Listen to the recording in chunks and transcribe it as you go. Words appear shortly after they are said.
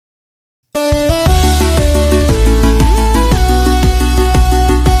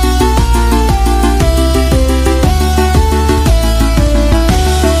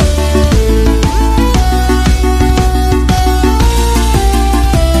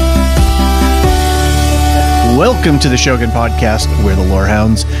Welcome to the Shōgun podcast. We're the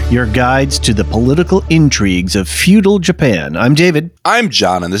Lorehounds, your guides to the political intrigues of feudal Japan. I'm David. I'm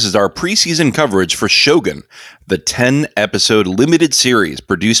John, and this is our preseason coverage for Shōgun, the 10-episode limited series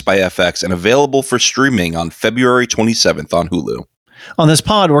produced by FX and available for streaming on February 27th on Hulu. On this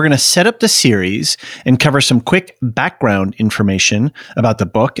pod, we're going to set up the series and cover some quick background information about the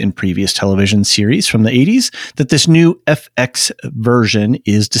book and previous television series from the 80s that this new FX version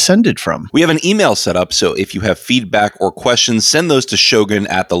is descended from. We have an email set up, so if you have feedback or questions, send those to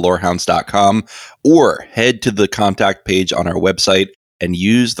shogun@thelorehounds.com or head to the contact page on our website and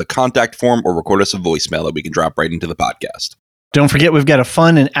use the contact form or record us a voicemail that we can drop right into the podcast. Don't forget, we've got a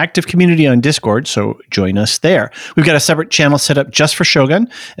fun and active community on Discord, so join us there. We've got a separate channel set up just for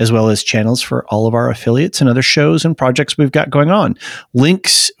Shōgun, as well as channels for all of our affiliates and other shows and projects we've got going on.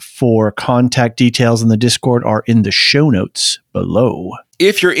 Links for contact details in the Discord are in the show notes below.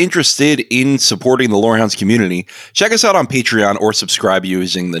 If you're interested in supporting the Lorehounds community, check us out on Patreon or subscribe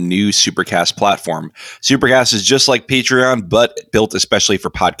using the new Supercast platform. Supercast is just like Patreon, but built especially for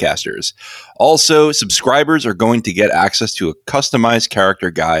podcasters. Also, subscribers are going to get access to a customized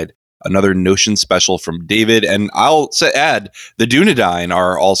character guide, another Notion special from David, and I'll add, the Dunedain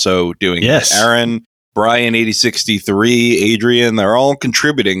are also doing yes. it. Aaron, Brian 8063, Adrian, they're all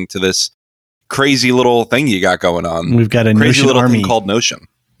contributing to this crazy little thing you got going on. We've got a crazy Notion little army thing called Notion.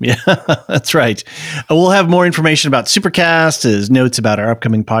 Yeah, that's right. We'll have more information about Supercast as notes about our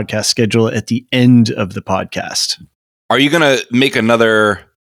upcoming podcast schedule at the end of the podcast. Are you going to make another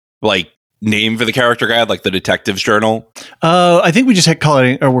name for the character guide, like the Detective's Journal? I think we just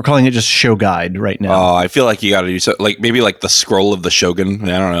we're calling it just Show Guide right now. Oh, I feel like you got to do so, maybe the Scroll of the Shogun.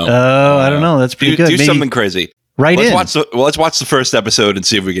 I don't know. Oh, I don't know. That's pretty good. Do something crazy. Let's watch the first episode and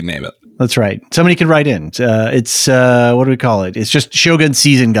see if we can name it. That's right. Somebody can write in. It's what do we call it? It's just Shogun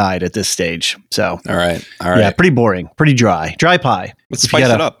season guide at this stage. So all right. Yeah, pretty boring, pretty dry pie. Let's spice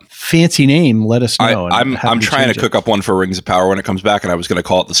it up. Fancy name, let us know. I'm trying to cook up one for Rings of Power when it comes back, and I was going to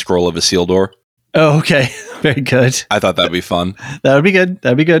call it the Scroll of Isildur. Oh, okay. Very good. I thought that'd be fun. That would be good.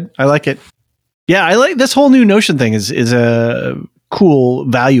 That'd be good. I like it. Yeah, I like this whole new Notion thing is a cool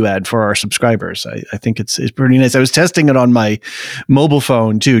value add for our subscribers. I think it's pretty nice. I was testing it on my mobile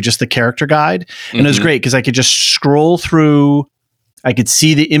phone too, just the character guide. And it was great because I could just scroll through. I could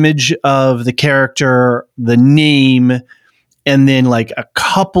see the image of the character, the name, and then a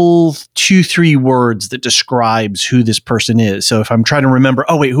couple 2-3 words that describes who this person is. So if I'm trying to remember,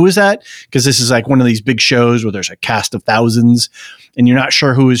 oh wait, who is that? Because this is one of these big shows where there's a cast of thousands and you're not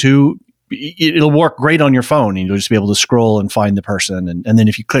sure who is who. It'll work great on your phone, and you'll just be able to scroll and find the person. And then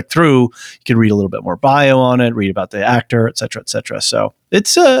if you click through, you can read a little bit more bio on it, read about the actor, et cetera, et cetera. So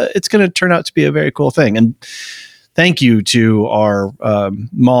it's going to turn out to be a very cool thing. And thank you to our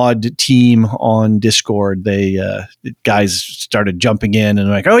mod team on Discord. Guys started jumping in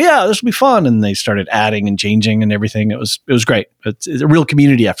and oh yeah, this will be fun. And they started adding and changing and everything. It was great. It's a real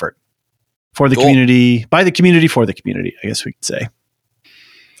community effort for the community, by the community, for the community, I guess we could say.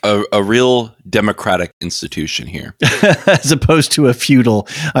 A real democratic institution here. As opposed to a feudal.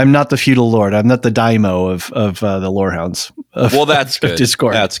 I'm not the feudal lord. I'm not the daimyo of the Lorehounds. Well, that's good.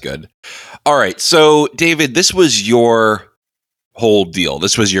 Discord. That's good. All right. So, David, this was your whole deal.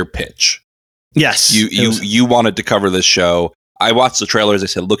 This was your pitch. Yes. You wanted to cover this show. I watched the trailers. I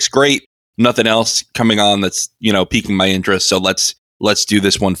said, looks great. Nothing else coming on that's, piquing my interest. So let's do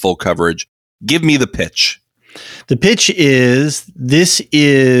this one full coverage. Give me the pitch. The pitch is, this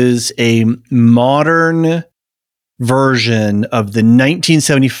is a modern version of the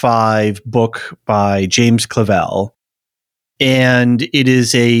 1975 book by James Clavell. And it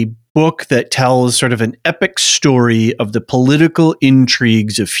is a book that tells sort of an epic story of the political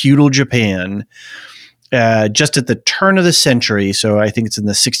intrigues of feudal Japan just at the turn of the century. So I think it's in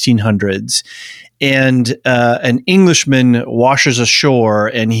the 1600s. And an Englishman washes ashore,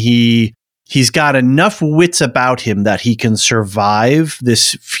 and he's got enough wits about him that he can survive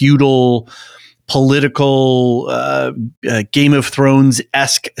this feudal political Game of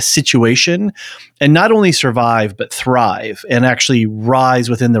Thrones-esque situation, and not only survive, but thrive and actually rise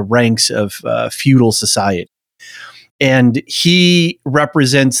within the ranks of feudal society. And he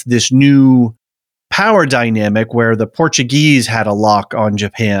represents this new power dynamic where the Portuguese had a lock on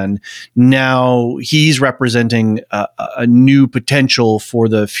Japan. Now he's representing a new potential for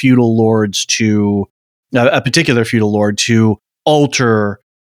the feudal lords to, a particular feudal lord to alter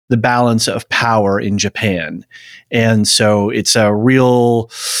the balance of power in Japan. And so it's a real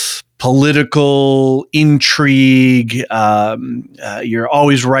political intrigue. You're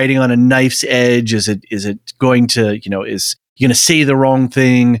always riding on a knife's edge. Is it going to, is you going to say the wrong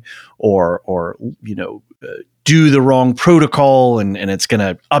thing or do the wrong protocol and it's going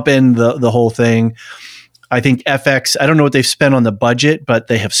to upend the whole thing. I think FX, I don't know what they've spent on the budget, but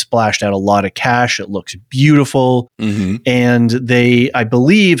they have splashed out a lot of cash. It looks beautiful. Mm-hmm. And they, I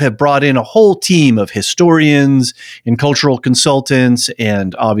believe, have brought in a whole team of historians and cultural consultants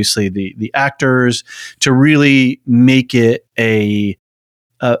and obviously the actors to really make it a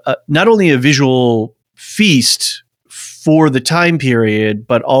not only a visual feast for the time period,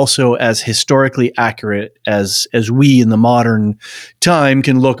 but also as historically accurate as we in the modern time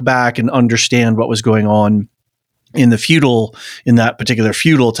can look back and understand what was going on in that particular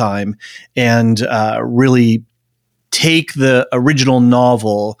feudal time, and really take the original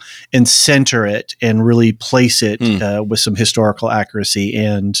novel and center it and really place it with some historical accuracy.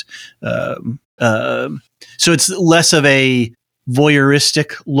 And so it's less of a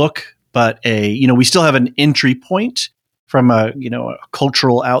voyeuristic look, but we still have an entry point from a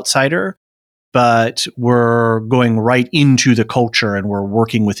cultural outsider, but we're going right into the culture and we're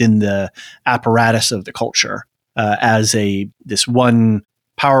working within the apparatus of the culture as this one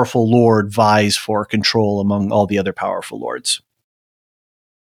powerful lord vies for control among all the other powerful lords.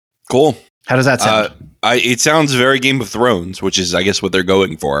 Cool. How does that sound? It sounds very Game of Thrones, which is, I guess, what they're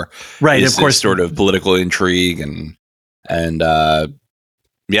going for. Right, of course. Sort of political intrigue and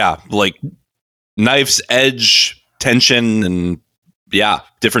like knife's edge tension and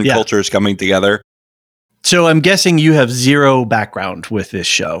different cultures coming together. So I'm guessing you have zero background with this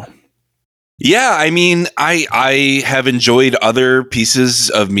show. Yeah, I mean, I have enjoyed other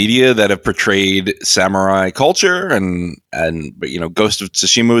pieces of media that have portrayed samurai culture, and Ghost of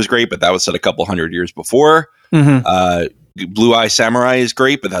Tsushima was great, but that was set a couple hundred years before. Mm-hmm. Blue Eye Samurai is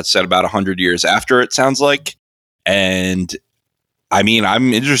great, but that's set about 100 years after, it sounds like. And I mean,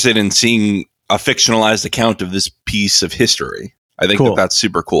 I'm interested in seeing a fictionalized account of this piece of history. I think that's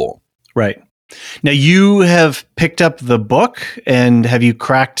super cool. Right. Now, you have picked up the book, and have you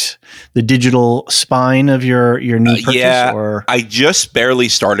cracked the digital spine of your new purchase? Yeah, or? I just barely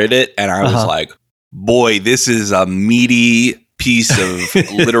started it, and I was like, boy, this is a meaty piece of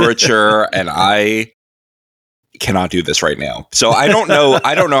literature, and I cannot do this right now. So I don't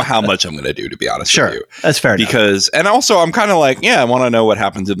know how much I'm going to do, to be honest with you. That's fair enough. And also I'm kind of like, I want to know what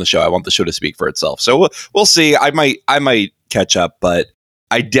happens in the show. I want the show to speak for itself. So we'll see. I might catch up, but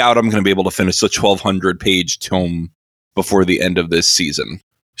I doubt I'm going to be able to finish the 1,200 page tome before the end of this season.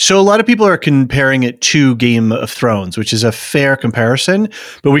 So a lot of people are comparing it to Game of Thrones, which is a fair comparison,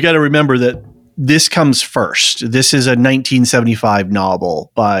 but we got to remember that this comes first. This is a 1975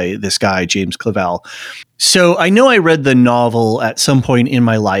 novel by this guy, James Clavell. So I know I read the novel at some point in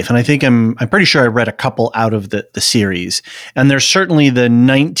my life, and I think I'm pretty sure I read a couple out of the series. And there's certainly the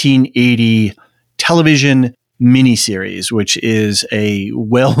 1980 television miniseries, which is a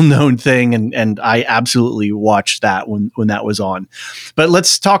well-known thing, and I absolutely watched that when that was on. But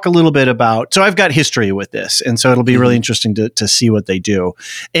let's talk a little bit about. So I've got history with this, and so it'll be really interesting to see what they do.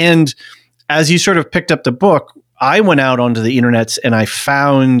 And as you sort of picked up the book, I went out onto the internets and I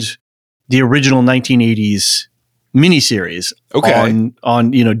found the original 1980s miniseries on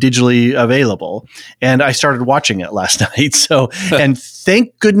digitally available, and I started watching it last night. So, and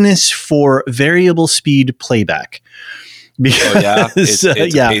thank goodness for variable speed playback. Because, it's a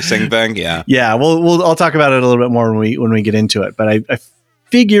pacing thing. Yeah. Well, I'll talk about it a little bit more when we get into it. But I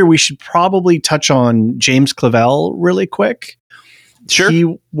figure we should probably touch on James Clavell really quick. Sure.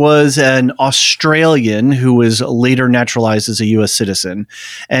 He was an Australian who was later naturalized as a U.S. citizen,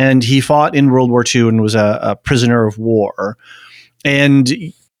 and he fought in World War II and was a prisoner of war. And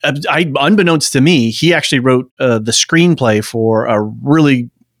unbeknownst to me, he actually wrote the screenplay for a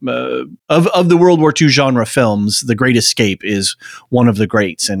really of the World War II genre films. The Great Escape is one of the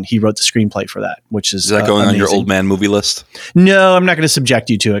greats, and he wrote the screenplay for that, which is that going amazing. on your old man movie list? No, I'm not going to subject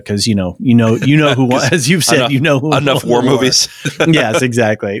you to it because you know who, as you've said, enough war movies. Yes,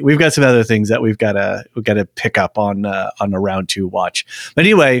 exactly. We've got some other things that we've got to pick up on a round 2 watch. But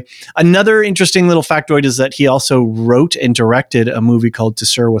anyway, another interesting little factoid is that he also wrote and directed a movie called To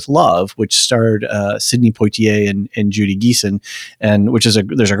Sir with Love, which starred Sidney Poitier and Judy Geeson, and which is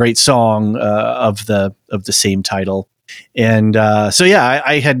there's a great song of the same title. And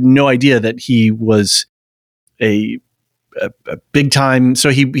I had no idea that he was a big time. So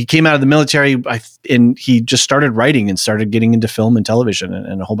he came out of the military and he just started writing and started getting into film and television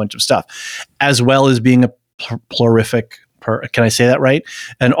and a whole bunch of stuff, as well as being a prolific, can I say that right?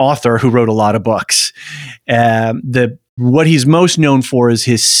 An author who wrote a lot of books. What he's most known for is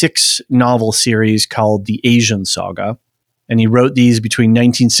his 6 novel series called The Asian Saga. And he wrote these between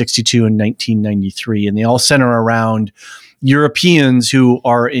 1962 and 1993. And they all center around Europeans who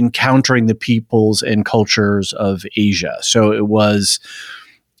are encountering the peoples and cultures of Asia. So it was,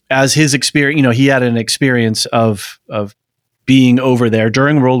 as his experience, he had an experience of being over there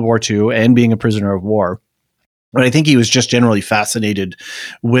during World War II and being a prisoner of war. But I think he was just generally fascinated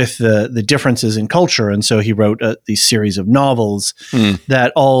with the differences in culture. And so he wrote these series of novels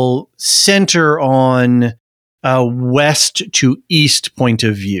that all center on a west to east point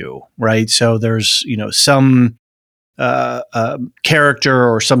of view, right? So there's, some character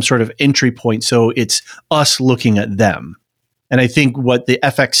or some sort of entry point. So it's us looking at them. And I think what the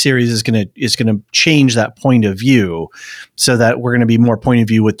FX series is going to change that point of view, so that we're going to be more point of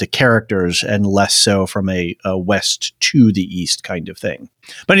view with the characters and less so from a west to the east kind of thing.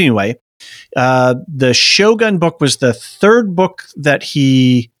 But anyway, the Shōgun book was the third book that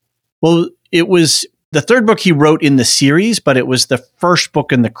it was the third book he wrote in the series, but it was the first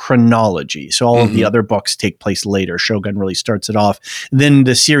book in the chronology. So all of the other books take place later. Shōgun really starts it off. Then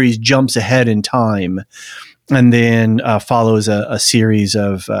the series jumps ahead in time, and then follows a series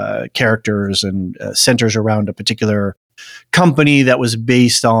of characters and centers around a particular company that was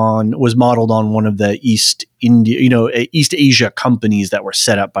modeled on one of the East Asia companies that were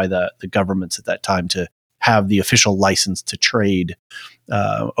set up by the governments at that time to have the official license to trade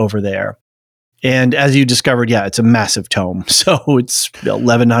over there. And as you discovered, it's a massive tome. So it's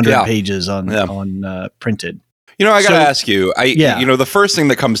 1,100 pages on printed. I got to ask you, the first thing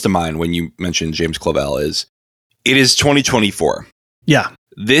that comes to mind when you mention James Clavell is, it is 2024. Yeah.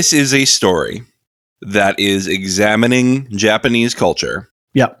 This is a story that is examining Japanese culture.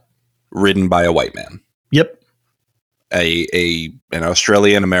 Yep. Written by a white man. Yep. An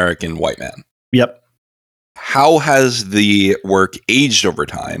Australian American white man. Yep. How has the work aged over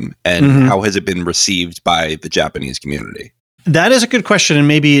time, and how has it been received by the Japanese community? That is a good question, and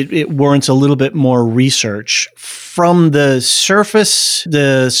maybe it warrants a little bit more research. From the surface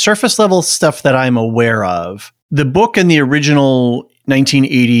level stuff that I'm aware of, the book and the original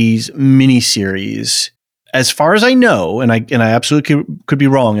 1980s miniseries, as far as I know, and I absolutely could be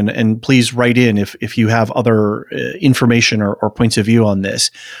wrong, and please write in if you have other information or points of view on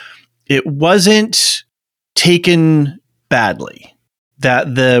this, it wasn't taken badly.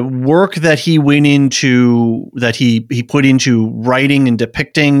 That the work that he went into, that he put into writing and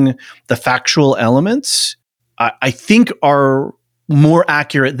depicting the factual elements, I think are more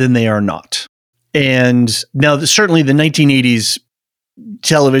accurate than they are not. And now certainly the 1980s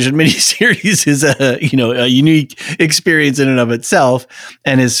television miniseries is a unique experience in and of itself,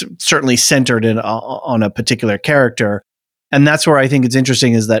 and is certainly centered on a particular character. And that's where I think it's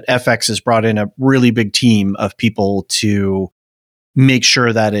interesting, is that FX has brought in a really big team of people to make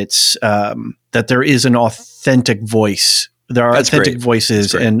sure that it's that there is an authentic voice. There are authentic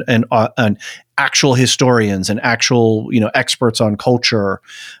voices and actual historians and actual experts on culture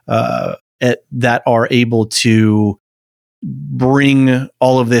that are able to bring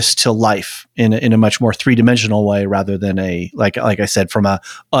all of this to life in a much more three-dimensional way, rather than like I said, from a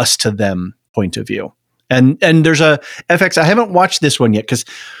us to them point of view. And there's a FX. I haven't watched this one yet because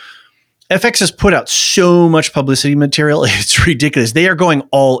FX has put out so much publicity material. It's ridiculous. They are going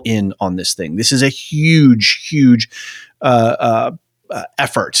all in on this thing. This is a huge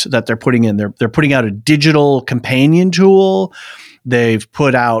effort that they're putting in. They're putting out a digital companion tool. They've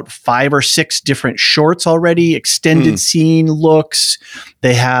put out 5 or 6 different shorts already, extended scene looks.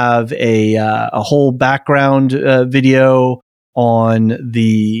 They have a whole background video on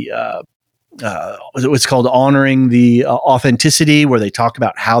the what's called honoring the authenticity, where they talk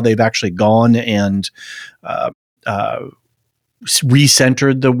about how they've actually gone and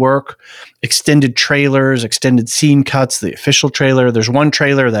recentered the work. Extended trailers, extended scene cuts, the official trailer. There's one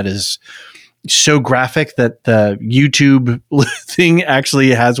trailer that is so graphic that the YouTube thing actually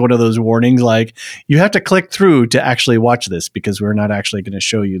has one of those warnings, like you have to click through to actually watch this, because we're not actually going to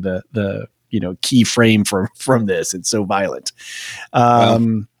show you the key frame from this. It's so violent.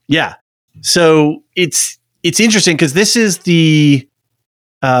 Yeah. So it's interesting because this is there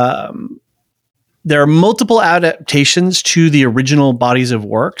are multiple adaptations to the original bodies of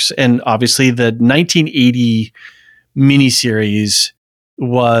works. And obviously the 1980 miniseries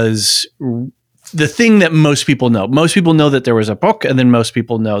was the thing that most people know. Most people know that there was a book, and then most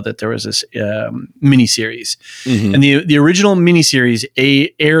people know that there was this miniseries. And the original miniseries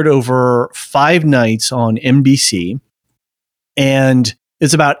aired over 5 nights on NBC, and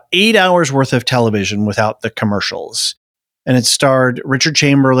it's about 8 hours worth of television without the commercials. And it starred Richard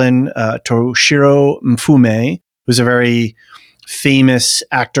Chamberlain, Toshiro Mifune, who's a very famous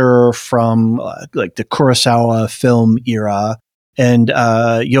actor from like the Kurosawa film era, and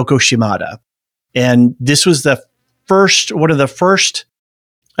Yoko Shimada. And this was the one of the first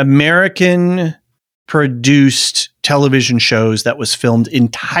American produced television shows that was filmed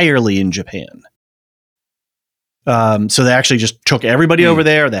entirely in Japan. So they actually just took everybody over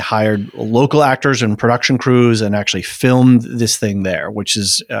there. They hired local actors and production crews and actually filmed this thing there, which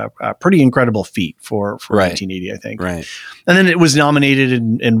is a pretty incredible feat for 1980, I think. Right. And then it was nominated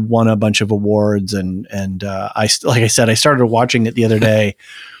and won a bunch of awards. And like I said, I started watching it the other day.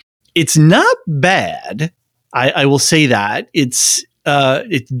 It's not bad. I will say that it's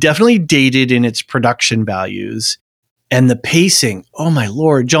definitely dated in its production values. And the pacing, oh my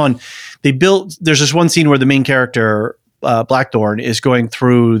Lord, John, there's this one scene where the main character, Blackthorn, is going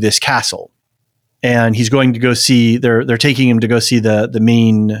through this castle, and he's going to go see, they're taking him to go see one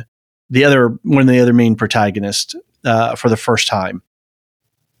of the other main protagonists for the first time.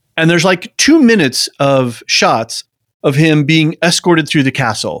 And there's like 2 minutes of shots of him being escorted through the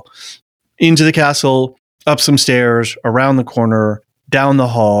castle, into the castle, up some stairs, around the corner, down the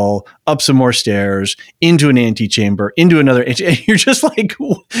hall, up some more stairs, into an antechamber, into another. And you're just like,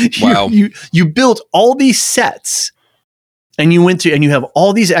 wow. You built all these sets, and you and you have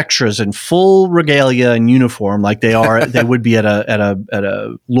all these extras in full regalia and uniform, like they would be at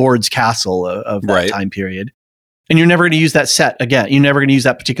a lord's castle of that time period. And you're never going to use that set again. You're never going to use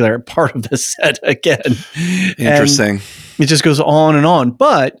that particular part of the set again. Interesting. And it just goes on and on.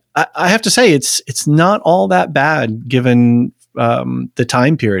 But I have to say, it's not all that bad given the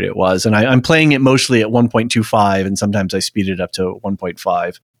time period it was. And I'm playing it mostly at 1.25, and sometimes I speed it up to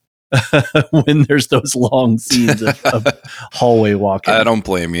 1.5 when there's those long scenes of hallway walking. I don't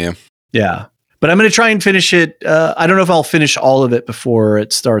blame you. Yeah. But I'm going to try and finish it. I don't know if I'll finish all of it before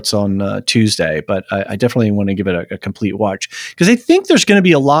it starts on Tuesday, but I definitely want to give it a complete watch, because I think there's going to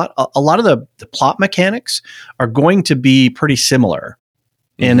be a lot of the plot mechanics are going to be pretty similar.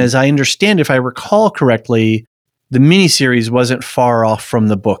 Mm-hmm. And as I understand, if I recall correctly, the miniseries wasn't far off from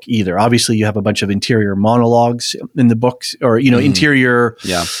the book either. Obviously, you have a bunch of interior monologues in the books, or interior,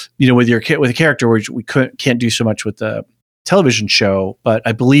 with a character, which we can't do so much with the television show. But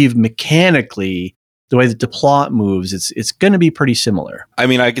I believe mechanically, the way that the plot moves, it's going to be pretty similar. I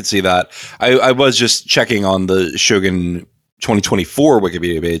mean, I could see that. I was just checking on the Shōgun 2024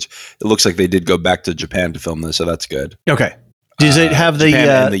 Wikipedia page. It looks like they did go back to Japan to film this, so that's good. Okay. Does it have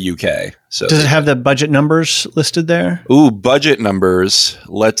Japan and the UK? So does it have the budget numbers listed there? Ooh, budget numbers.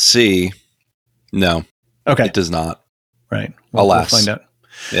 Let's see. No. Okay. It does not. Right. Alas. We'll find out.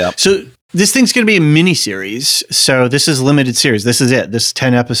 Yeah. So this thing's going to be a mini series. So this is limited series. This is it. This is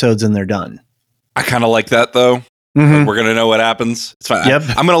 10 episodes and they're done. I kind of like that though. Mm-hmm. We're going to know what happens. It's fine. Yep.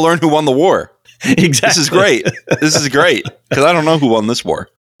 I'm going to learn who won the war. Exactly. This is great. This is great, because I don't know who won this war.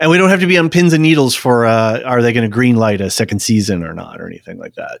 And we don't have to be on pins and needles for, are they going to green light a second season or not, or anything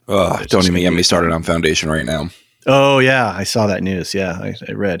like that. Don't even get me started on Foundation right now. Oh, yeah. I saw that news. Yeah,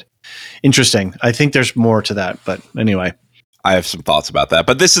 I read. Interesting. I think there's more to that. But anyway. I have some thoughts about that.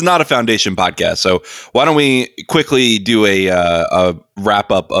 But this is not a Foundation podcast. So why don't we quickly do a wrap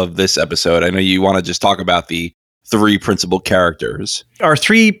up of this episode? I know you want to just talk about the 3 principal characters. Our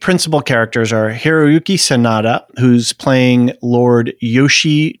 3 principal characters are Hiroyuki Sanada, who's playing Lord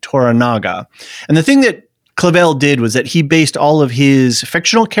Yoshi Toranaga. And the thing that Clavel did was that he based all of his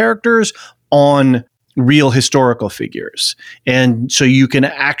fictional characters on real historical figures. And so you can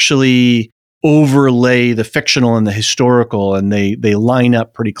actually overlay the fictional and the historical, and they line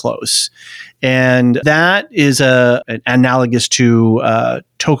up pretty close. And that is an analogous to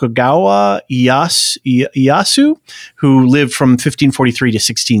Tokugawa Ieyasu, who lived from 1543 to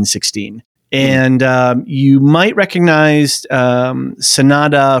 1616. And you might recognize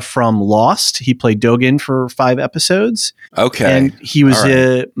Sanada from Lost. He played Dogen for 5 episodes. Okay. And he was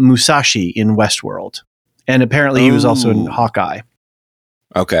Musashi in Westworld. And apparently he was also in Hawkeye.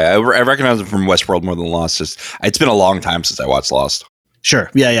 Okay. I recognize him from Westworld more than Lost. It's been a long time since I watched Lost. Sure.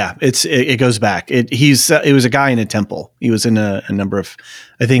 Yeah. It goes back. It was a guy in a temple. He was in a number of,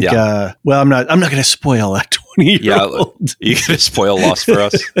 I think, I'm not going to spoil that 20-year-old. Yeah. You going to spoil Lost for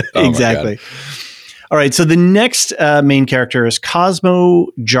us? Oh, exactly. All right. So the next main character is Cosmo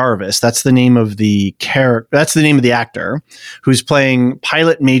Jarvis. That's the name of the character. That's the name of the actor who's playing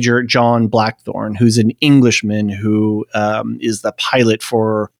Pilot Major John Blackthorn, who's an Englishman who is the pilot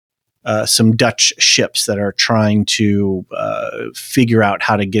for some Dutch ships that are trying to figure out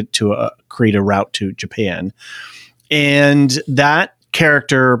how to get to create a route to Japan. And that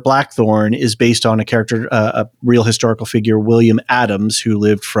character, Blackthorn, is based on a real historical figure, William Adams, who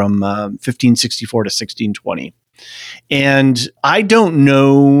lived from 1564 to 1620. And I don't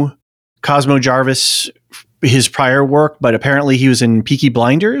know Cosmo Jarvis, his prior work, but apparently he was in Peaky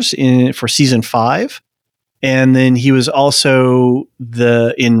Blinders for season 5. And then he was also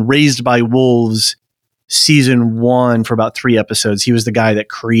in Raised by Wolves season 1 for about 3 episodes. He was the guy that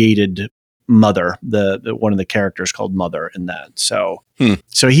created Mother, the one of the characters called Mother in that. So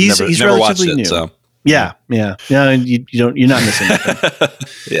he's never relatively new. So. Yeah. No, you're not missing anything.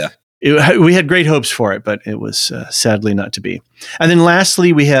 Yeah. We had great hopes for it, but it was sadly not to be. And then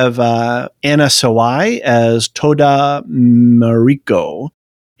lastly, we have Anna Sawai as Toda Mariko.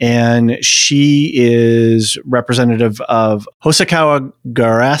 And she is representative of Hosokawa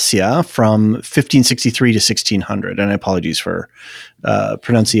Garasia from 1563 to 1600. And apologies for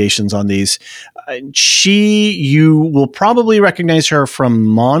pronunciations on these. You will probably recognize her from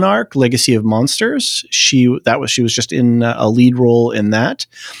Monarch: Legacy of Monsters. She was just in a lead role in that.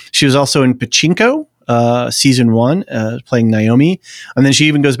 She was also in Pachinko, season 1, playing Naomi. And then she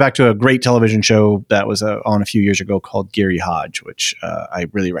even goes back to a great television show that was on a few years ago called Gary Hodge, which I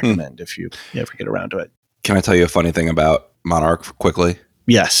really recommend if you ever get around to it. Can I tell you a funny thing about Monarch quickly?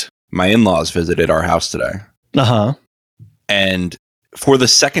 Yes. My in-laws visited our house today. Uh-huh. And for the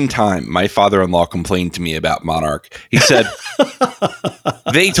second time, my father-in-law complained to me about Monarch. He said,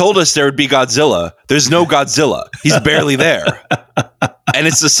 they told us there would be Godzilla. There's no Godzilla. He's barely there. And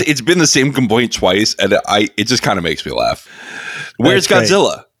it's been the same complaint twice, and it just kind of makes me laugh. Where's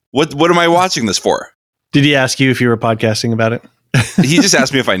Godzilla? What am I watching this for? Did he ask you if you were podcasting about it? He just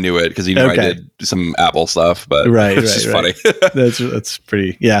asked me if I knew it because he knew I did some Apple stuff, but it's just funny. That's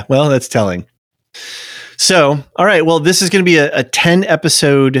pretty. Yeah, well, that's telling. So, all right. Well, this is going to be a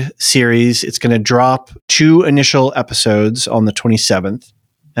 10-episode series. It's going to drop 2 initial episodes on the 27th,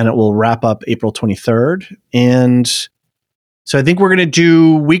 and it will wrap up April 23rd. And so I think we're going to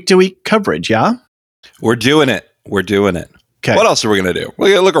do week-to-week coverage, yeah? We're doing it. Okay. What else are we going to do?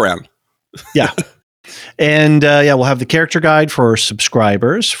 Look around. Yeah. And we'll have the character guide for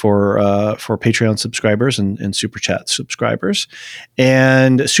subscribers, for Patreon subscribers and Super Chat subscribers,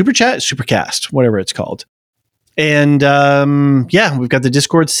 and Supercast, whatever it's called. And we've got the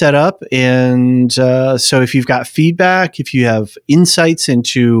Discord set up. And so if you've got feedback, if you have insights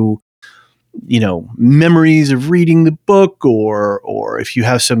into, memories of reading the book, or if you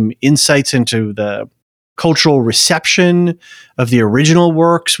have some insights into the cultural reception of the original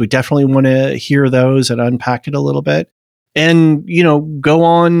works, we definitely want to hear those and unpack it a little bit. And, go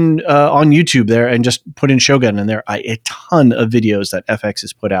on YouTube there and just put in Shōgun, and there are a ton of videos that FX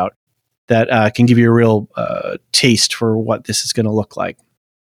has put out that can give you a real taste for what this is going to look like.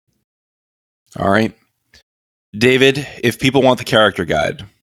 All right. David, if people want the character guide,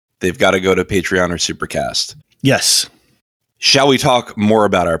 they've got to go to Patreon or Supercast. Yes. Shall we talk more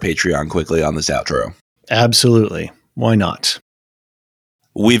about our Patreon quickly on this outro? Absolutely. Why not?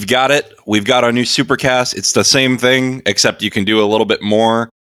 We've got it. We've got our new Supercast. It's the same thing, except you can do a little bit more.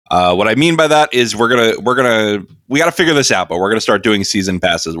 What I mean by that is we got to figure this out, but we're going to start doing season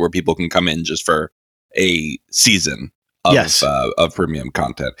passes where people can come in just for a season of premium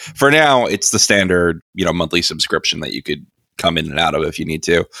content. For now, it's the standard, monthly subscription that you could come in and out of if you need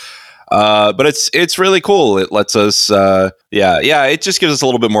to. But it's really cool. It lets us, it just gives us a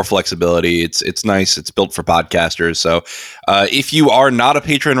little bit more flexibility. It's nice. It's built for podcasters. So if you are not a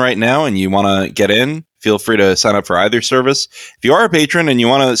patron right now and you want to get in, feel free to sign up for either service. If you are a patron and you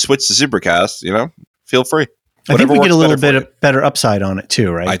want to switch to Supercast, feel free. I think we get a little bit better upside on it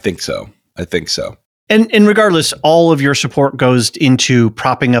too, right? I think so. And regardless, all of your support goes into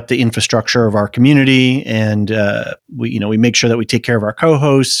propping up the infrastructure of our community, and we make sure that we take care of our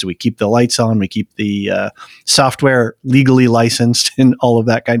co-hosts, we keep the lights on, we keep the software legally licensed, and all of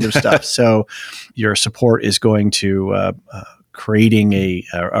that kind of stuff. So your support is going to creating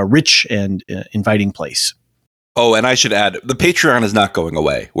a rich and inviting place. Oh, and I should add, the Patreon is not going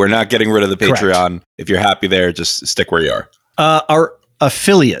away. We're not getting rid of the Patreon. Correct. If you're happy there, just stick where you are. Our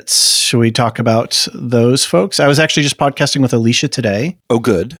affiliates, should we talk about those folks? I was actually just podcasting with Alicia today. Oh,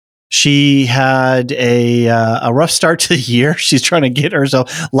 good. She had a rough start to the year. She's trying to get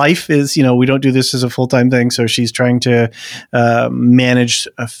herself. Life is, we don't do this as a full-time thing, so she's trying to manage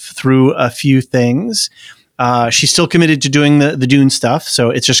through a few things. She's still committed to doing the Dune stuff, so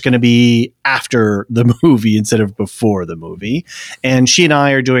it's just going to be after the movie instead of before the movie. And she and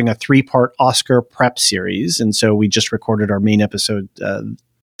I are doing a 3-part Oscar prep series, and so we just recorded our main episode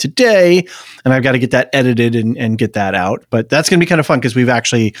today, and I've got to get that edited and get that out. But that's going to be kind of fun because we've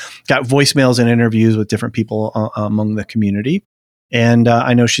actually got voicemails and interviews with different people among the community, and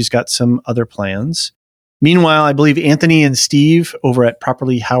I know she's got some other plans. Meanwhile, I believe Anthony and Steve over at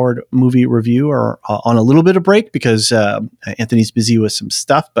Properly Howard Movie Review are on a little bit of break because Anthony's busy with some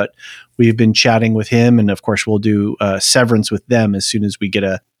stuff, but we've been chatting with him. And of course, we'll do Severance with them as soon as we get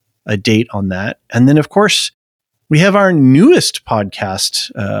a a date on that. And then, of course, we have our newest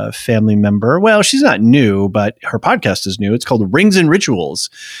podcast family member. Well, she's not new, but her podcast is new. It's called Rings and Rituals,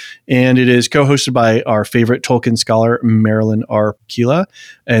 and it is co-hosted by our favorite Tolkien scholar, Marilyn R. Keela,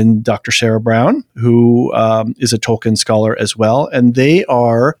 and Dr. Sarah Brown, who is a Tolkien scholar as well. And they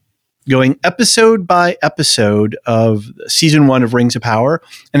are going episode by episode of season 1 of Rings of Power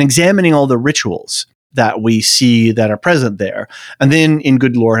and examining all the rituals that we see that are present there. And then in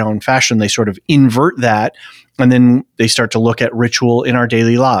good Lorehound fashion, they sort of invert that. And then they start to look at ritual in our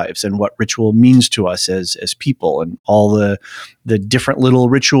daily lives and what ritual means to us as people, and all the different little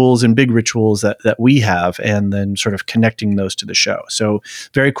rituals and big rituals that we have, and then sort of connecting those to the show. So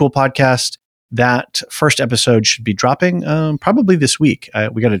very cool podcast. That first episode should be dropping probably this week.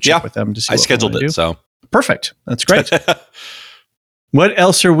 We got to check with them to see. I scheduled it, so perfect. That's great. What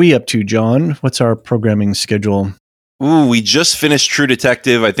else are we up to, John? What's our programming schedule? Ooh, we just finished True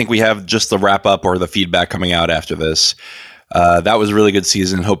Detective. I think we have just the wrap up or the feedback coming out after this. That was a really good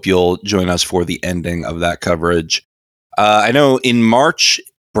season. Hope you'll join us for the ending of that coverage. I know in March,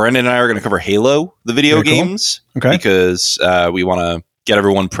 Brendan and I are going to cover Halo, the video games, because we want to get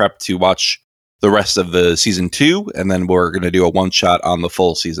everyone prepped to watch the rest of the season 2, and then we're going to do a one shot on the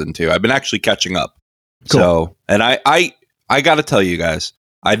full season 2. I've been actually catching up. Cool. So, and I got to tell you guys,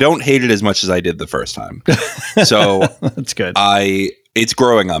 I don't hate it as much as I did the first time. So that's good. It's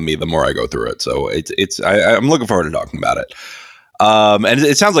growing on me the more I go through it. So I'm looking forward to talking about it. And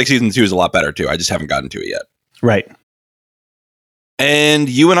it sounds like season 2 is a lot better too. I just haven't gotten to it yet. Right. And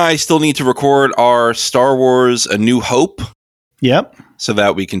you and I still need to record our Star Wars A New Hope. Yep. So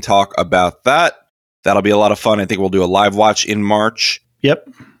that we can talk about that. That'll be a lot of fun. I think we'll do a live watch in March. Yep.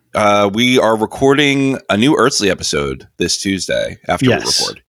 We are recording a new Earthsly episode this Tuesday after we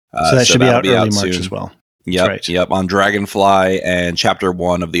record. So that should be out early March as well. Yep, right. Yep. On Dragonfly and Chapter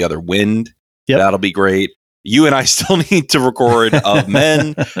 1 of The Other Wind. Yep. That'll be great. You and I still need to record Of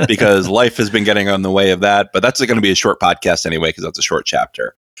Men because life has been getting on the way of that. But that's going to be a short podcast anyway because that's a short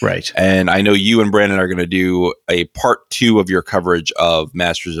chapter. Right. And I know you and Brandon are going to do a part 2 of your coverage of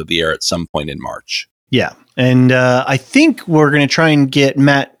Masters of the Air at some point in March. Yeah. And I think we're going to try and get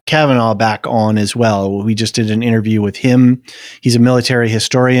Matt Kavanaugh back on as well. We just did an interview with him. He's a military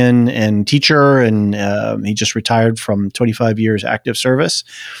historian and teacher, and he just retired from 25 years active service.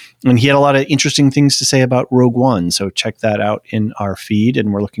 And he had a lot of interesting things to say about Rogue One. So check that out in our feed.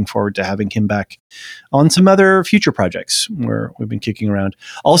 And we're looking forward to having him back on some other future projects where we've been kicking around.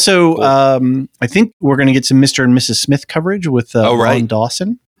 Also, cool. I think we're going to get some Mr. and Mrs. Smith coverage with Ron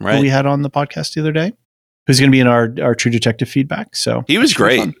Dawson, who we had on the podcast the other day, who's going to be in our True Detective feedback. So he was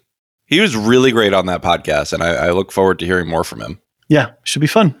great. He was really great on that podcast, and I look forward to hearing more from him. Yeah, should be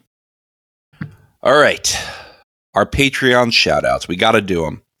fun. All right. Our Patreon shout-outs. We got to do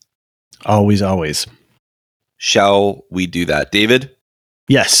them. Always. Shall we do that? David?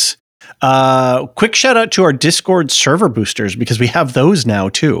 Yes. Quick shout-out to our Discord server boosters, because we have those now,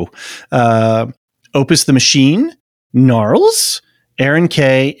 too. Opus the Machine, Gnarls, Aaron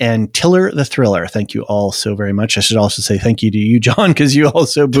K, and Tiller the Thriller. Thank you all so very much. I should also say thank you to you, John, because you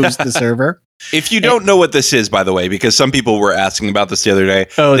also boost the server. If you don't know what this is, by the way, because some people were asking about this the other day.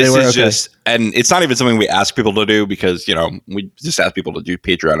 Oh, this they were? is Okay. just, and it's not even something we ask people to do because, we just ask people to do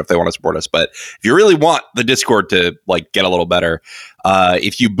Patreon if they want to support us. But if you really want the Discord to get a little better,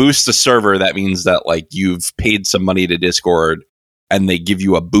 if you boost the server, that means that you've paid some money to Discord and they give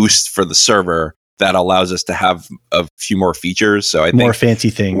you a boost for the server that allows us to have a few more features. So I think more fancy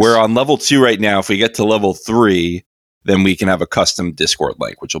things. We're on level 2 right now. If we get to level 3, then we can have a custom Discord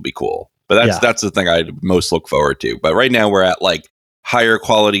link, which will be cool. But that's the thing I most look forward to. But right now we're at higher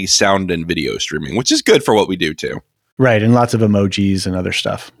quality sound and video streaming, which is good for what we do too. Right. And lots of emojis and other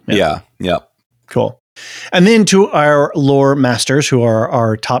stuff. Yeah. Cool. And then to our lore masters, who are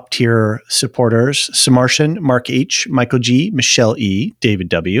our top tier supporters: Samartian, Mark H, Michael G, Michelle E, David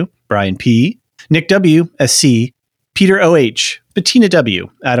W, Brian P, Nick W, SC, Peter OH, Bettina W,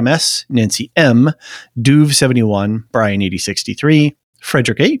 Adam S, Nancy M, Duve71, Brian 8063,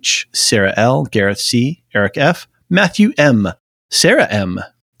 Frederick H, Sarah L, Gareth C, Eric F, Matthew M, Sarah M,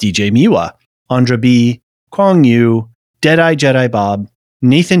 DJ Miwa, Andra B, Kwong Yu, Deadeye Jedi Bob,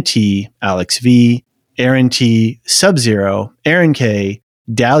 Nathan T, Alex V, Aaron T, Sub-Zero, Aaron K,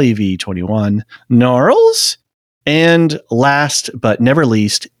 Dally V21, Gnarls, and last but never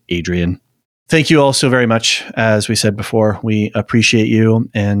least, Adrian. Thank you all so very much. As we said before, we appreciate you,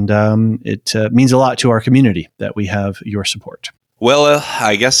 and it means a lot to our community that we have your support. Well,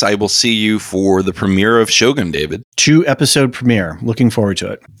 I guess I will see you for the premiere of Shōgun, David. 2-episode premiere. Looking forward to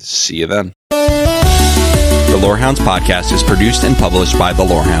it. See you then. The Lorehounds podcast is produced and published by The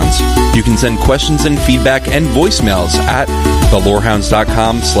Lorehounds. You can send questions and feedback and voicemails at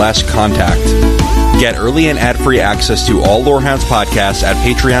thelorehounds.com/contact. Get early and ad-free access to all Lorehounds podcasts at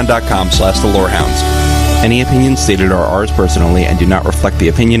patreon.com/thelorehounds. Any opinions stated are ours personally and do not reflect the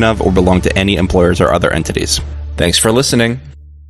opinion of or belong to any employers or other entities. Thanks for listening.